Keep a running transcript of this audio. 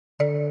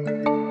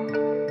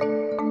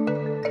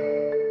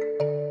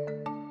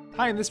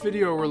in this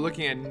video we're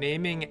looking at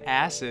naming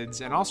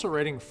acids and also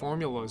writing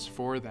formulas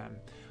for them.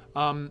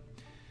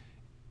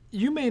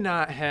 You may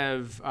not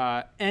have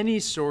any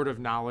sort of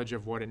knowledge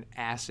of what an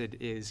acid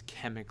is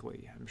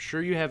chemically. I'm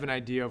sure you have an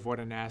idea of what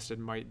an acid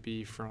might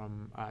be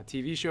from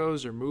TV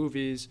shows or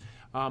movies,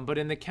 but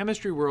in the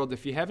chemistry world,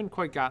 if you haven't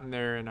quite gotten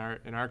there in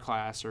our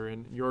class or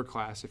in your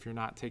class, if you're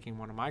not taking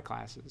one of my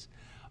classes,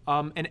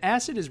 an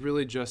acid is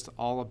really just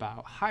all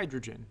about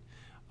hydrogen.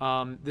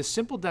 The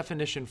simple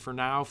definition for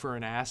now for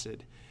an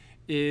acid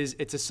is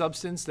it's a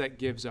substance that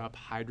gives up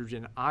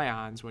hydrogen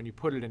ions when you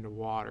put it into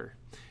water.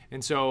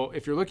 And so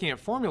if you're looking at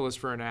formulas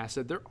for an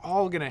acid, they're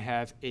all going to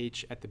have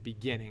H at the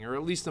beginning, or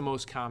at least the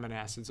most common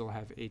acids will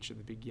have H at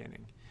the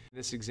beginning. In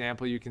this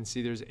example, you can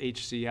see there's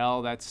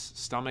HCl, that's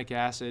stomach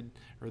acid,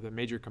 or the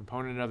major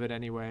component of it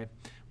anyway.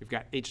 We've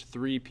got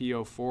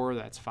H3PO4,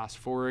 that's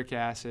phosphoric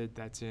acid,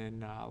 that's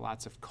in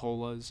lots of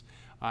colas.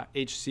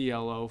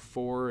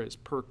 HClO4 is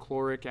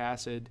perchloric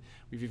acid.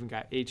 We've even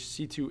got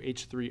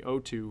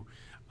HC2H3O2,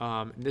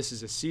 and this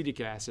is acetic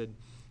acid.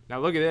 Now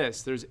look at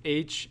this, there's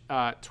H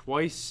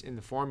twice in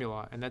the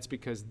formula, and that's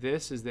because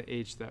this is the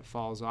H that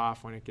falls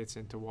off when it gets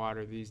into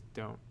water, these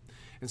don't.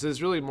 And so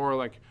this really more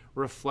like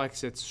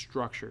reflects its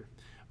structure.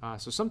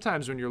 So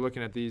sometimes when you're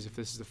looking at these, if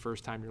this is the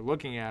first time you're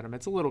looking at them,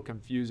 it's a little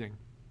confusing.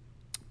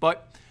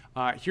 But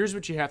here's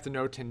what you have to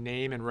know to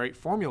name and write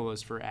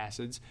formulas for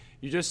acids.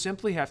 You just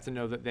simply have to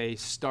know that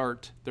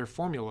their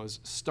formulas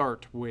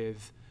start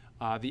with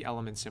the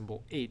element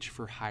symbol H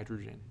for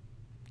hydrogen.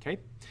 Okay,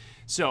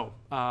 so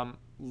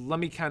let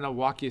me kind of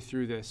walk you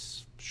through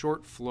this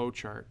short flow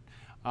chart.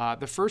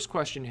 The first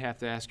question you have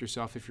to ask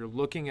yourself if you're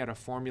looking at a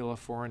formula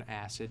for an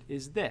acid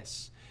is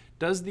this: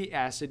 does the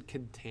acid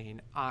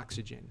contain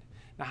oxygen?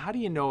 Now, how do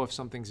you know if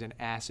something's an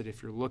acid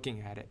if you're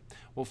looking at it?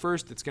 Well,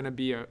 first, it's going to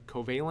be a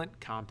covalent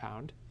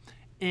compound,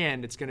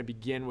 and it's going to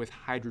begin with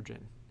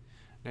hydrogen.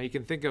 Now, you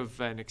can think of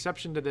an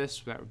exception to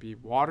this. That would be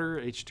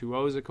water.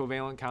 H2O is a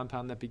covalent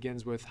compound that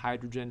begins with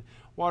hydrogen.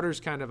 Water's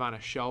kind of on a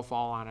shelf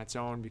all on its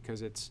own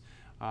because it's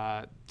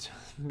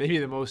maybe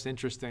the most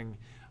interesting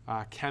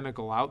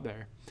chemical out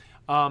there.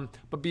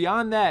 But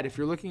beyond that, if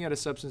you're looking at a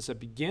substance that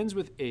begins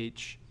with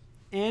H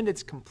and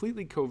it's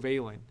completely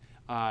covalent,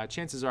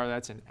 chances are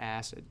that's an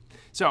acid.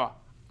 So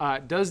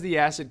does the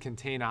acid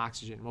contain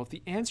oxygen? Well, if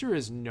the answer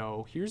is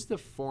no, here's the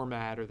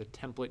format or the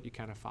template you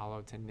kind of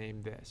follow to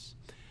name this.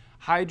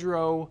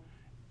 Hydro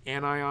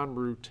anion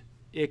root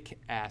ic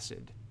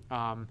acid.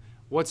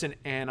 What's an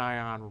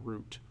anion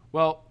root?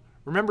 Well,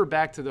 remember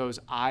back to those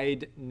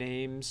 "ide"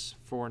 names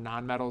for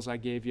nonmetals I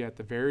gave you at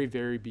the very,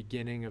 very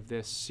beginning of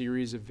this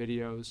series of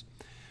videos?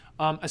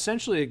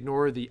 Essentially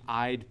ignore the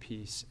 "ide"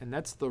 piece, and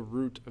that's the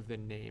root of the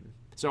name.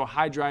 So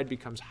hydride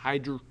becomes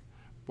hydro,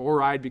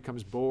 boride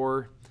becomes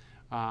bor,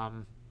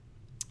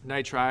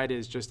 nitride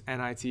is just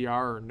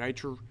NITR or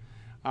nitro,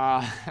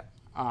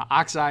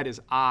 oxide is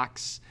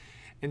ox.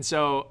 And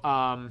so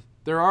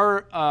there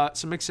are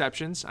some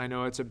exceptions. I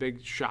know it's a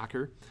big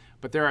shocker,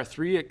 but there are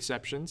 3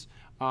 exceptions.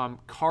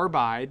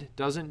 Carbide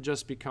doesn't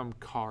just become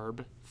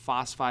carb,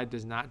 phosphide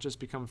does not just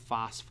become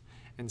phosp,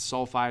 and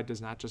sulfide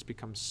does not just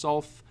become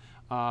sulf.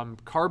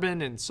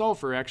 Carbon and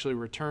sulfur actually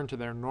return to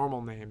their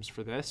normal names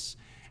for this,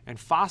 and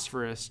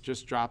phosphorus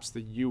just drops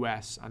the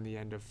US on the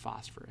end of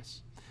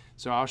phosphorus.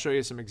 So I'll show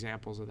you some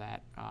examples of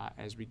that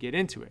as we get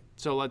into it.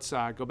 So let's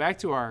go back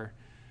to our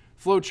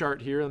flow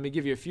chart here. Let me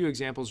give you a few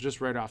examples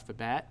just right off the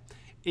bat.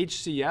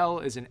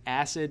 HCl is an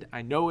acid.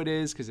 I know it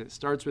is because it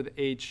starts with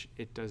H.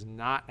 It does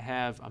not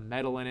have a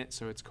metal in it,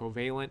 so it's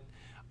covalent.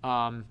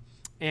 And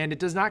it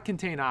does not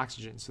contain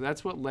oxygen, so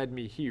that's what led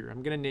me here.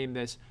 I'm going to name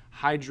this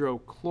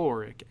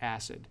hydrochloric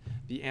acid,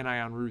 the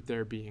anion root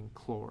there being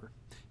chlor.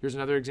 Here's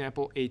another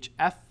example.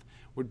 HF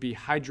would be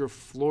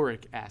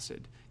hydrofluoric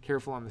acid.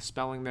 Careful on the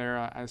spelling there.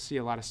 I see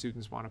a lot of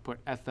students want to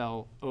put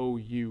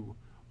FLOURIC,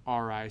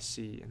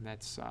 and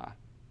that's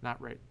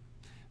not right.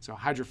 So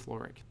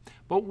hydrofluoric.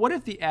 But what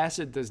if the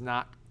acid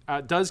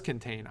does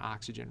contain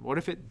oxygen? What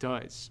if it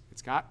does?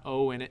 It's got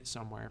O in it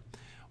somewhere.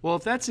 Well,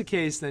 if that's the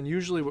case, then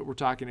usually what we're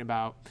talking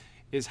about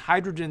is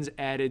hydrogens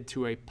added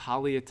to a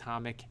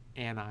polyatomic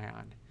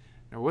anion.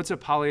 Now, what's a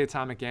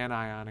polyatomic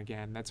anion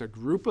again? That's a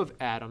group of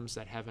atoms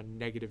that have a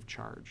negative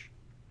charge.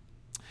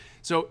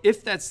 So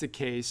if that's the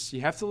case,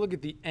 you have to look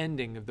at the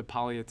ending of the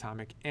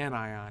polyatomic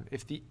anion.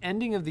 If the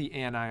ending of the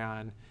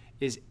anion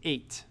is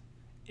ate,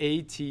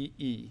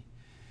 ATE,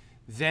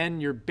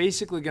 then you're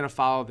basically going to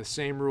follow the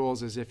same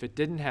rules as if it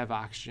didn't have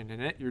oxygen in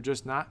it. You're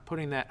just not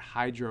putting that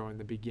hydro in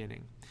the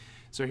beginning.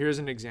 So here's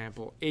an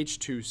example,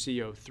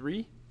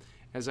 H2CO3.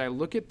 As I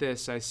look at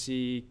this, I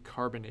see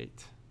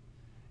carbonate.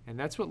 And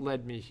that's what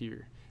led me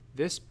here.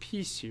 This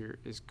piece here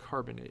is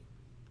carbonate.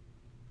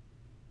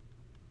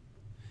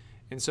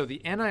 And so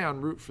the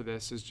anion root for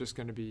this is just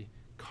going to be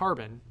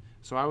carbon.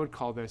 So I would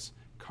call this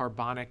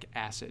carbonic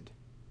acid.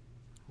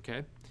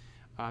 Okay?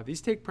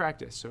 These take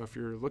practice. So if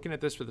you're looking at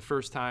this for the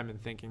first time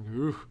and thinking,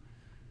 ooh,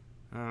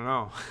 I don't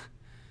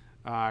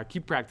know,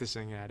 keep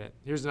practicing at it.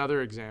 Here's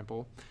another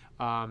example.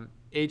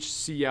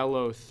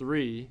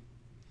 HClO3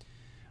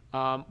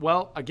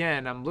 Well,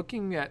 again, I'm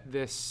looking at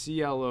this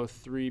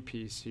ClO3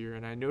 piece here,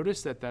 and I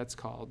notice that that's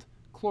called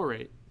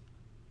chlorate.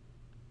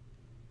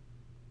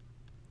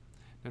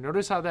 Now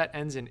notice how that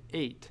ends in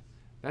 8.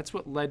 That's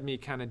what led me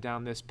kind of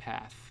down this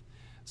path.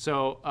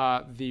 So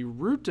the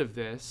root of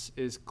this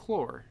is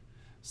chlor.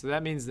 So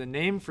that means the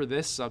name for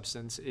this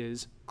substance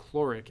is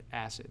chloric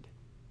acid.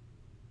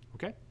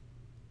 Okay?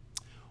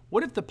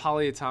 What if the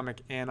polyatomic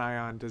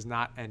anion does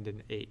not end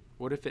in 8?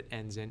 What if it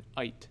ends in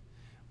ite?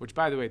 Which,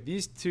 by the way,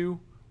 these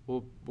two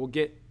will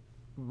get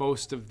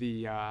most of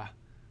the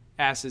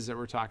acids that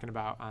we're talking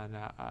about on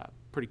a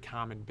pretty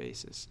common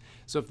basis.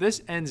 So if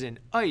this ends in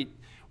ite,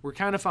 we're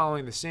kind of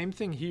following the same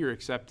thing here,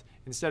 except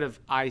instead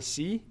of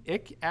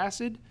ic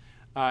acid,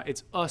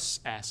 it's us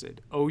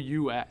acid,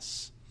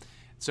 O-U-S.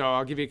 So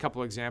I'll give you a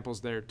couple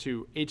examples there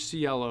too.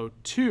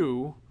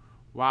 HClO2,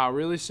 wow,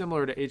 really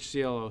similar to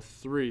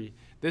HClO3.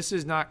 This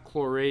is not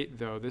chlorate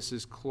though, this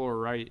is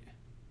chlorite.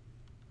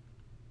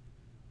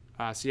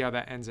 See how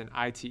that ends in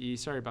ITE?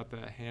 Sorry about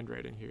the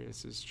handwriting here.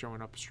 This is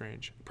showing up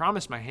strange. I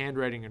promise my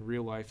handwriting in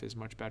real life is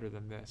much better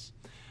than this.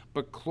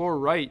 But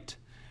chlorite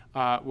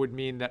would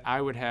mean that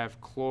I would have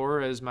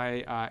chlor as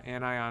my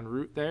anion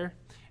root there,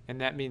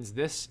 and that means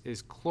this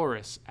is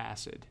chlorous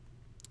acid.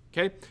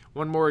 Okay,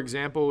 one more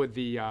example with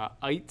the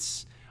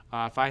ites.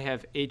 If I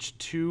have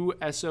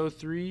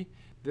H2SO3,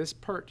 this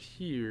part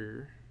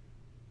here,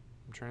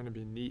 I'm trying to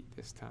be neat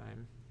this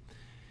time,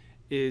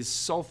 is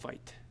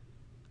sulfite.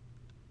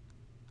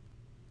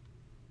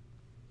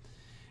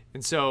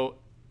 And so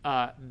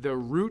the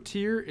root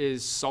here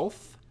is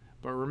sulf,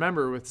 but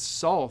remember with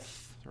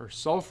sulf or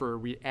sulfur,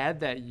 we add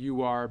that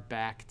UR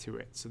back to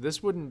it. So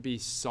this wouldn't be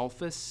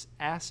sulfus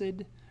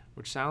acid,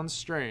 which sounds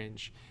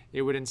strange.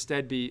 It would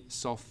instead be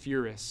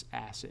sulfurous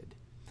acid.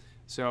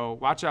 So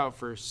watch out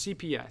for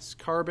CPS,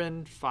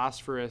 carbon,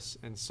 phosphorus,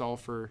 and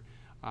sulfur.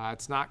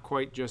 It's not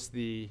quite just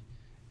the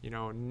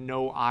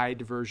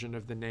no-eyed version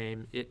of the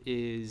name. It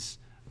is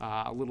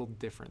a little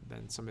different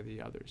than some of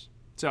the others.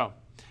 So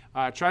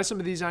try some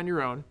of these on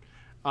your own.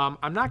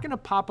 I'm not going to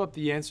pop up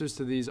the answers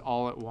to these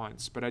all at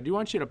once, but I do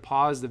want you to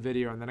pause the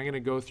video, and then I'm going to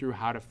go through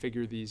how to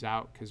figure these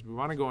out because we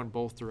want to go in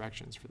both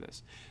directions for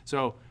this.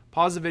 So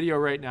pause the video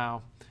right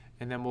now,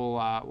 and then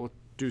we'll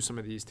do some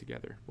of these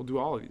together. We'll do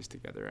all of these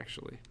together,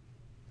 actually.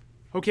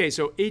 Okay,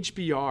 so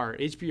HBr.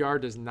 HBr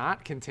does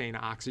not contain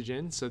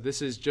oxygen, so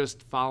this is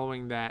just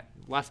following that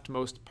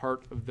leftmost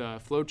part of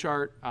the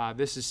flowchart.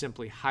 This is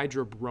simply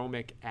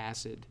hydrobromic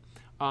acid.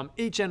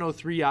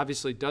 HNO3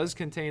 obviously does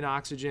contain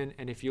oxygen,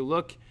 and if you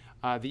look,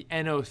 the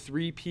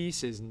NO3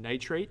 piece is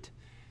nitrate.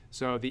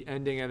 So the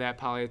ending of that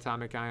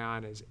polyatomic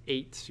ion is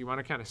 8. So you want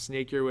to kind of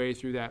snake your way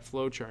through that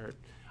flowchart.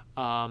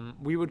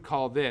 We would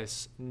call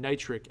this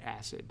nitric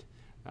acid.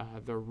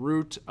 The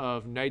root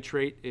of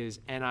nitrate is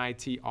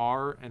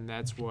NITR, and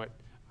that's what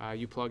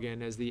you plug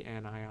in as the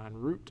anion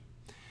root.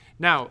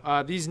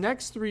 Now, these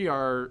next three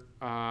are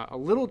a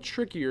little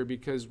trickier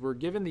because we're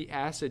given the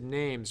acid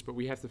names, but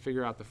we have to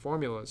figure out the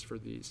formulas for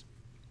these.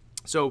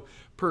 So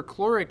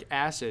perchloric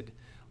acid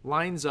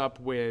lines up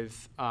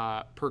with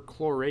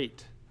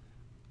perchlorate.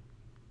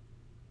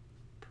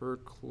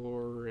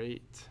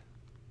 Perchlorate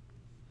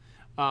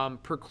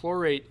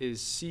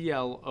is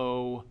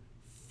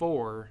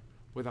ClO4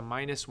 with a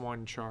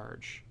 -1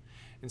 charge.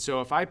 And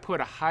so if I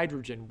put a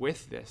hydrogen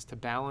with this to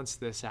balance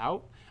this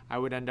out, I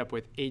would end up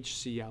with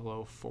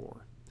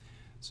HClO4.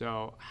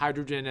 So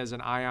hydrogen as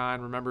an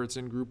ion, remember it's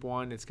in group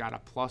 1, it's got a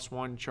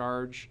 +1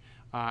 charge.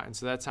 And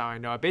so that's how I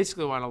know. I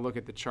basically want to look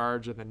at the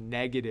charge of the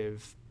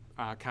negative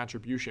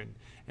contribution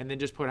and then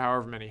just put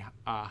however many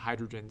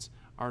hydrogens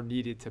are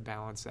needed to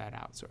balance that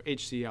out. So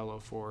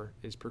HClO4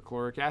 is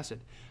perchloric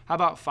acid. How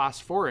about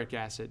phosphoric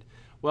acid?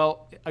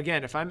 Well,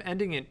 again, if I'm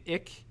ending in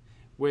ic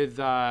with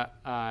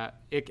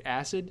ic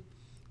acid,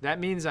 that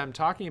means I'm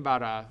talking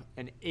about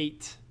an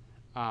 8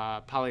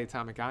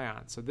 polyatomic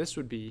ion. So this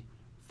would be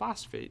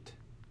phosphate.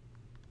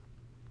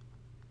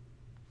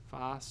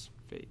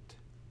 Phosphate.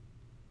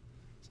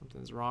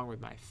 Something's wrong with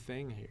my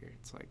thing here.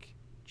 It's like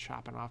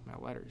chopping off my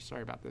letters.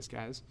 Sorry about this,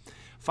 guys.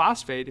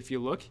 Phosphate, if you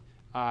look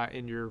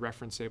in your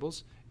reference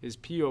tables, is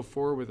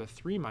PO4 with a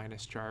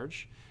 3-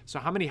 charge. So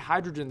how many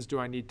hydrogens do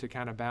I need to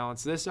kind of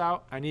balance this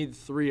out? I need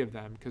 3 of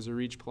them because they're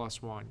each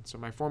 +1. So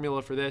my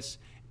formula for this,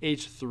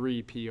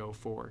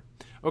 H3PO4.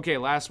 Okay,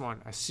 last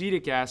one,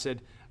 acetic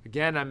acid.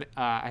 Again,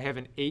 I have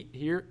an 8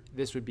 here.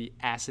 This would be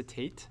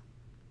acetate.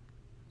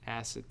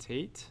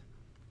 Acetate.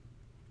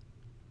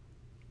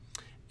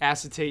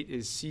 Acetate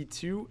is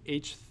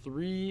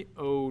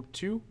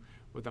C2H3O2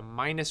 with a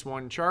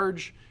 -1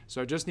 charge.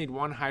 So I just need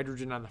 1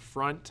 hydrogen on the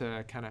front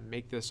to kind of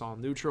make this all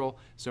neutral.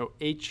 So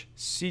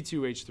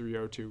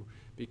C2H3O2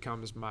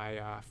 becomes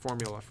my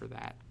formula for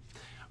that.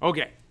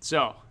 Okay,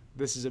 so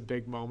this is a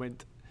big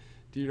moment.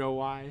 Do you know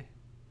why?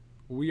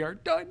 We are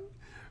done.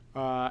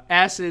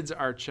 Acids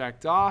are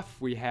checked off.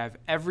 We have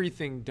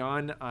everything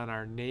done on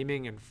our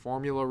naming and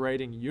formula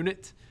writing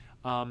unit.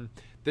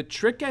 The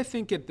trick, I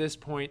think, at this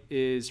point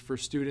is for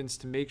students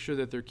to make sure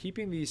that they're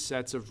keeping these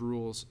sets of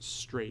rules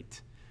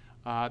straight.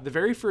 The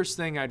very first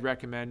thing I'd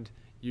recommend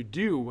you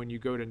do when you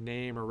go to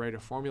name or write a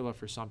formula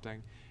for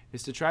something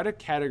is to try to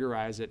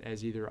categorize it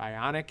as either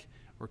ionic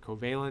or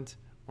covalent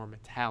or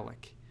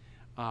metallic.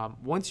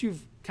 Once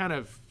you've kind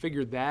of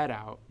figured that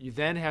out, you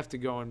then have to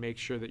go and make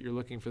sure that you're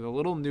looking for the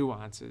little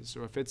nuances.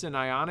 So if it's an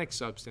ionic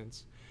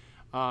substance,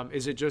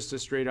 is it just a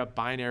straight up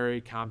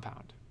binary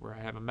compound where I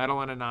have a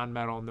metal and a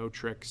non-metal, no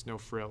tricks, no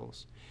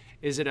frills?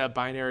 Is it a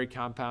binary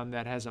compound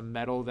that has a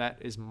metal that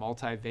is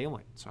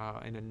multivalent? So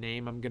in a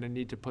name, I'm going to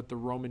need to put the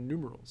Roman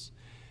numerals.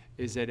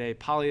 Is it a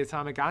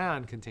polyatomic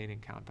ion containing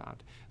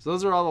compound? So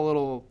those are all the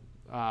little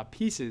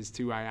pieces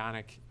to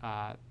ionic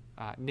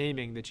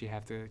naming that you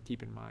have to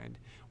keep in mind.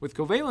 With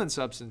covalent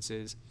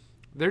substances,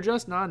 they're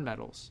just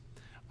nonmetals.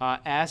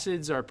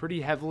 Acids are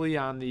pretty heavily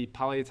on the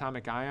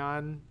polyatomic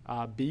ion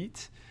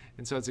beat,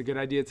 and so it's a good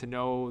idea to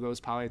know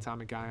those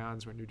polyatomic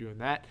ions when you're doing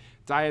that.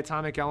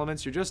 Diatomic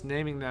elements, you're just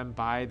naming them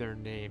by their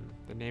name,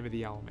 the name of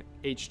the element.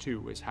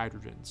 H2 is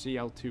hydrogen,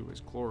 Cl2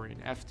 is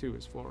chlorine, F2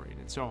 is fluorine,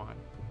 and so on.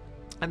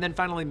 And then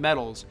finally,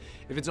 metals.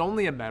 If it's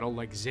only a metal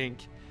like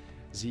zinc,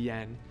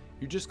 Zn,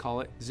 you just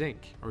call it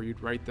zinc, or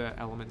you'd write the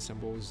element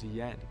symbol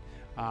Zn.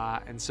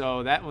 And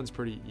so that one's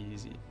pretty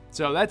easy.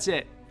 So that's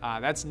it.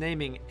 That's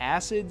naming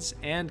acids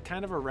and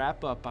kind of a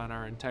wrap up on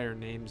our entire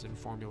names and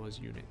formulas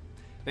unit.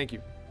 Thank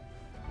you.